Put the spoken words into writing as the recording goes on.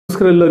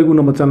ನಮಸ್ಕಾರ ಎಲ್ಲರಿಗೂ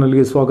ನಮ್ಮ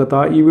ಚಾನಲ್ಗೆ ಸ್ವಾಗತ।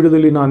 ಈ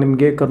ವಿಡಿಯೋದಲ್ಲಿ ನಾನು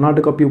ನಿಮಗೆ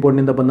ಕರ್ನಾಟಕ PU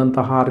ಬೋರ್ಡ್ನಿಂದ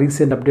ಬಂದಂತಹ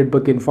ರೀಸೆಂಟ್ ಅಪ್ಡೇಟ್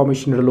ಬಗ್ಗೆ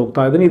ಇನ್ಫಾರ್ಮೇಷನ್ ಹೇಳಲು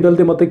ಹೋಗ್ತಾ ಇದ್ದೀನಿ।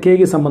 ಇದಲ್ಲದೆ ಮತ್ತೆ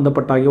ಕೆಗೆ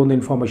ಸಂಬಂಧಪಟ್ಟ ಹಾಗೆ ಒಂದು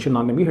ಇನ್ಫಾರ್ಮೇಷನ್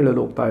ನಾನು ನಿಮಗೆ ಹೇಳಲು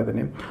ಹೋಗ್ತಾ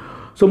ಇದ್ದೀನಿ।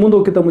 ಸೊ ಮುಂದೆ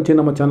ಹೋಗ್ತಾ ಮುಂಚೆ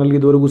ನಮ್ಮ ಚಾನಲ್ಗೆ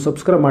ಇದುವರೆಗೂ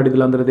ಸಬ್ಸ್ಕ್ರೈಬ್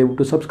ಮಾಡಿದಿಲ್ಲ ಅಂದರೆ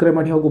ದಯವಿಟ್ಟು ಸಬ್ಸ್ಕ್ರೈಬ್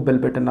ಮಾಡಿ ಹಾಗೂ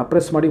ಬೆಲ್ ಬಟನ್ನ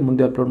ಪ್ರೆಸ್ ಮಾಡಿ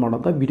ಮುಂದೆ ಅಪ್ಲೋಡ್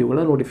ಮಾಡೋಂಥ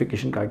ವಿಡಿಯೋಗಳ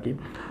ನೋಟಿಫಿಕೇಷನ್ಗಾಗಿ।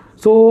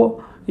 ಸೊ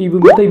ಈ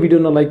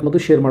ವಿಡಿಯೋನ ಲೈಕ್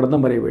ಮತ್ತು ಶೇರ್ ಮಾಡೋದನ್ನ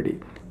ಮರೆಯಬೇಡಿ।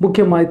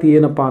 ಮುಖ್ಯ ಮಾಹಿತಿ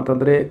ಏನಪ್ಪ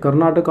ಅಂತಂದರೆ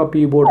ಕರ್ನಾಟಕ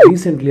PU ಬೋರ್ಡ್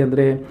ರೀಸೆಂಟ್ಲಿ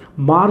ಅಂದರೆ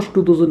ಮಾರ್ಚ್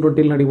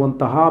 2020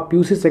 ನಡೆಯುವಂತಹ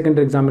PUC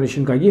ಸೆಕೆಂಡರಿ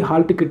ಎಕ್ಸಾಮಿನೇಷನ್ಗಾಗಿ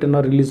ಹಾಲ್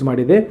ಟಿಕೆಟನ್ನು ರಿಲೀಸ್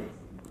ಮಾಡಿದೆ।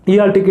 ಈ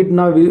ಹಾಲ್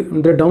ಟಿಕೆಟ್ನ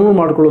ಅಂದರೆ ಡೌನ್ಲೋಡ್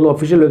ಮಾಡಿಕೊಳ್ಳಲು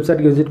ಅಫಿಷಿಯಲ್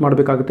ವೆಬ್ಸೈಟ್ಗೆ ವಿಸಿಟ್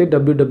ಮಾಡಬೇಕಾಗುತ್ತೆ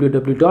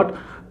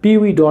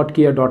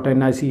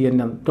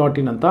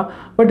www.pue.kia.nic.in ಅಂತ।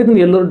 ಬಟ್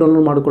ಇದನ್ನು ಎಲ್ಲರೂ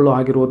ಡೌನ್ಲೋಡ್ ಮಾಡಿಕೊಳ್ಳೋ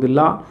ಆಗಿರೋದಿಲ್ಲ।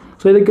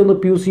 ಸೊ ಇದಕ್ಕೆ ಒಂದು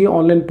PUC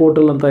ಆನ್ಲೈನ್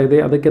ಪೋರ್ಟಲ್ ಅಂತ ಇದೆ,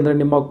 ಅದಕ್ಕೆ ಅಂದರೆ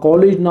ನಿಮ್ಮ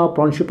ಕಾಲೇಜ್ನ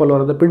ಪ್ರಾಂಶುಪಾಲ್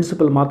ಅವರಾದ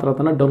ಪ್ರಿನ್ಸಿಪಲ್ ಮಾತ್ರ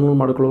ಅದನ್ನು ಡೌನ್ಲೋಡ್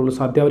ಮಾಡಿಕೊಳ್ಳಲು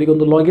ಸಾಧ್ಯ। ಅವರಿಗೆ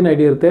ಒಂದು ಲಾಗಿನ್ ಐ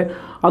ಡಿ ಇರುತ್ತೆ,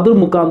 ಅದ್ರ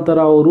ಮುಖಾಂತರ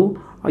ಅವರು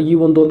ಈ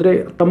ಒಂದು ಅಂದರೆ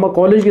ತಮ್ಮ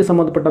ಕಾಲೇಜ್ಗೆ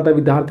ಸಂಬಂಧಪಟ್ಟಂಥ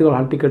ವಿದ್ಯಾರ್ಥಿಗಳು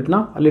ಹಾಲ್ ಟಿಕೆಟ್ನ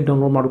ಅಲ್ಲಿ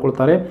ಡೌನ್ಲೋಡ್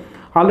ಮಾಡ್ಕೊಳ್ತಾರೆ।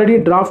 ಆಲ್ರೆಡಿ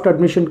ಡ್ರಾಫ್ಟ್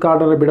ಅಡ್ಮಿಷನ್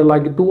ಕಾರ್ಡನ್ನು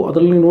ಬಿಡಲಾಗಿತ್ತು,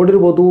 ಅದರಲ್ಲಿ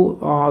ನೋಡಿರ್ಬೋದು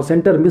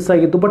ಸೆಂಟರ್ ಮಿಸ್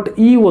ಆಗಿತ್ತು। ಬಟ್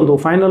ಈ ಒಂದು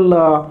ಫೈನಲ್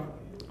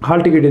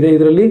ಹಾಲ್ ಟಿಕೆಟ್ ಇದೆ,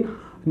 ಇದರಲ್ಲಿ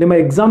ನಿಮ್ಮ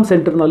ಎಕ್ಸಾಮ್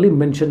ಸೆಂಟರ್ನಲ್ಲಿ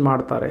ಮೆನ್ಷನ್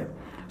ಮಾಡ್ತಾರೆ।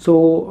 ಸೊ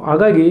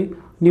ಹಾಗಾಗಿ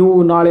ನೀವು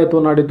ನಾಳೆ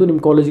ಅಥವಾ ನಾಡಿದ್ದು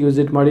ನಿಮ್ಮ ಕಾಲೇಜಿಗೆ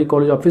ವಿಸಿಟ್ ಮಾಡಿ,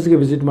 ಕಾಲೇಜ್ ಆಫೀಸ್ಗೆ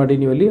ವಿಸಿಟ್ ಮಾಡಿ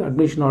ನೀವು ಅಲ್ಲಿ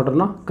ಅಡ್ಮಿಷನ್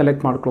ಆರ್ಡರ್ನ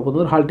ಕಲೆಕ್ಟ್ ಮಾಡ್ಕೊಳ್ಬೋದು,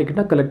 ಅಂದರೆ ಹಾಲ್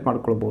ಟಿಕೆಟ್ನ ಕಲೆಕ್ಟ್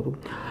ಮಾಡ್ಕೊಳ್ಬೋದು।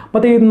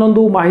 ಮತ್ತು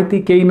ಇನ್ನೊಂದು ಮಾಹಿತಿ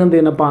ಇನ್ನೊಂದು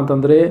ಏನಪ್ಪ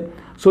ಅಂತಂದರೆ,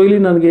 ಸೊ ಇಲ್ಲಿ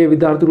ನನಗೆ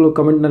ವಿದ್ಯಾರ್ಥಿಗಳು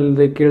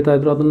ಕಮೆಂಟ್ನಲ್ಲಿ ಕೇಳ್ತಾ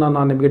ಇದ್ರು, ಅದನ್ನು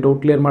ನಾನು ನಿಮಗೆ ಡೌಟ್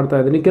ಕ್ಲಿಯರ್ ಮಾಡ್ತಾ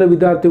ಇದ್ದೀನಿ। ಕೆಲವು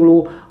ವಿದ್ಯಾರ್ಥಿಗಳು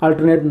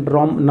ಆಲ್ಟರ್ನೇಟ್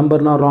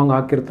ನಂಬರ್ನ ರಾಂಗ್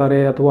ಹಾಕಿರ್ತಾರೆ,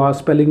 ಅಥವಾ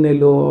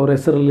ಸ್ಪೆಲ್ಲಿಂಗ್ನಲ್ಲಿ ಅವ್ರ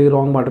ಹೆಸರಲ್ಲಿ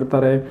ರಾಂಗ್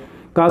ಮಾಡಿರ್ತಾರೆ,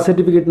 ಕಾಸ್ಟ್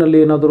ಸರ್ಟಿಫಿಕೇಟ್ನಲ್ಲಿ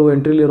ಏನಾದರೂ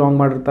ಎಂಟ್ರಿಲಿ ರಾಂಗ್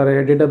ಮಾಡಿರ್ತಾರೆ,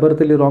 ಡೇಟ್ ಆಫ್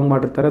ಬರ್ತಲ್ಲಿ ರಾಂಗ್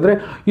ಮಾಡಿರ್ತಾರೆ। ಅಂದರೆ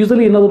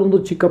ಯೂಸಲಿ ಏನಾದರೂ ಒಂದು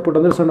ಚಿಕ್ಕ ಪುಟ್ಟ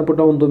ಅಂದರೆ ಸಣ್ಣ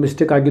ಪುಟ್ಟ ಒಂದು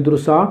ಮಿಸ್ಟೇಕ್ ಆಗಿದ್ದರೂ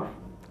ಸಹ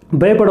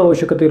ಭಯಪಡೋ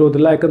ಅವಶ್ಯಕತೆ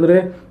ಇರೋದಿಲ್ಲ। ಯಾಕಂದರೆ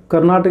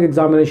ಕರ್ನಾಟಕ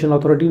ಎಕ್ಸಾಮಿನೇಷನ್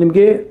ಅಥಾರಿಟಿ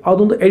ನಿಮಗೆ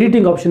ಅದೊಂದು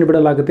ಎಡಿಟಿಂಗ್ ಆಪ್ಷನ್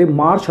ಬಿಡಲಾಗುತ್ತೆ।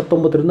 March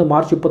 19ರಿಂದ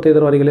March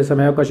 25ರವರೆಗೆ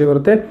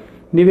ಸಮಯಾವಕಾಶವಿರುತ್ತೆ।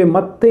 ನೀವೇ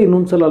ಮತ್ತೆ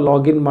ಇನ್ನೊಂದು ಸಲ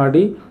ಲಾಗಿನ್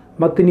ಮಾಡಿ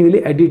ಮತ್ತು ನೀವು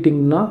ಇಲ್ಲಿ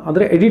ಎಡಿಟಿಂಗ್ನ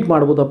ಅಂದರೆ ಎಡಿಟ್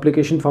ಮಾಡ್ಬೋದು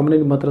ಅಪ್ಲಿಕೇಶನ್ ಫಾರ್ಮ್ನ,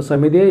 ನಿಮ್ಮ ಹತ್ರ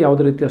ಸಮಯ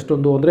ಯಾವುದೇ ರೀತಿ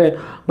ಅಷ್ಟೊಂದು ಅಂದರೆ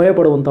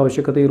ಭಯಪಡುವಂಥ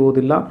ಅವಶ್ಯಕತೆ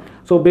ಇರುವುದಿಲ್ಲ।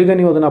 ಸೊ ಬೇಗ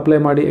ನೀವು ಅದನ್ನು ಅಪ್ಲೈ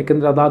ಮಾಡಿ,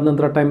 ಯಾಕೆಂದರೆ ಅದಾದ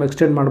ನಂತರ ಟೈಮ್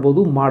ಎಕ್ಸ್ಟೆಂಡ್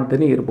ಮಾಡ್ಬೋದು,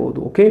 ಮಾಡ್ದೇ ಇರ್ಬೋದು।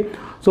 ಓಕೆ,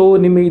 ಸೊ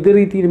ಇದೇ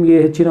ರೀತಿ ನಿಮಗೆ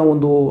ಹೆಚ್ಚಿನ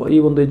ಈ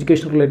ಒಂದು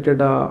ಎಜುಕೇಷನ್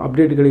ರಿಲೇಟೆಡ್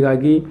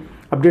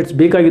ಅಪ್ಡೇಟ್ಸ್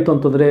ಬೇಕಾಗಿತ್ತು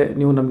ಅಂತಂದರೆ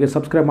ನೀವು ನಮಗೆ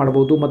ಸಬ್ಸ್ಕ್ರೈಬ್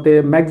ಮಾಡ್ಬೋದು, ಮತ್ತು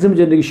ಮ್ಯಾಕ್ಸಿಮಮ್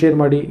ಜನರಿಗೆ ಶೇರ್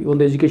ಮಾಡಿ, ಈ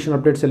ಒಂದು ಎಜುಕೇಷನ್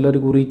ಅಪ್ಡೇಟ್ಸ್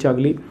ಎಲ್ಲರಿಗೂ ರೀಚ್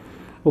ಆಗಲಿ।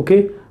 ಓಕೆ,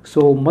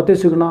 ಸೊ ಮತ್ತೆ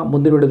ಸಿಗೋಣ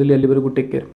ಮುಂದಿನ ವಿಡಿಯೋದಲ್ಲಿ, ಅಲ್ಲಿವರೆಗೂ ಟೇಕ್ ಕೇರ್।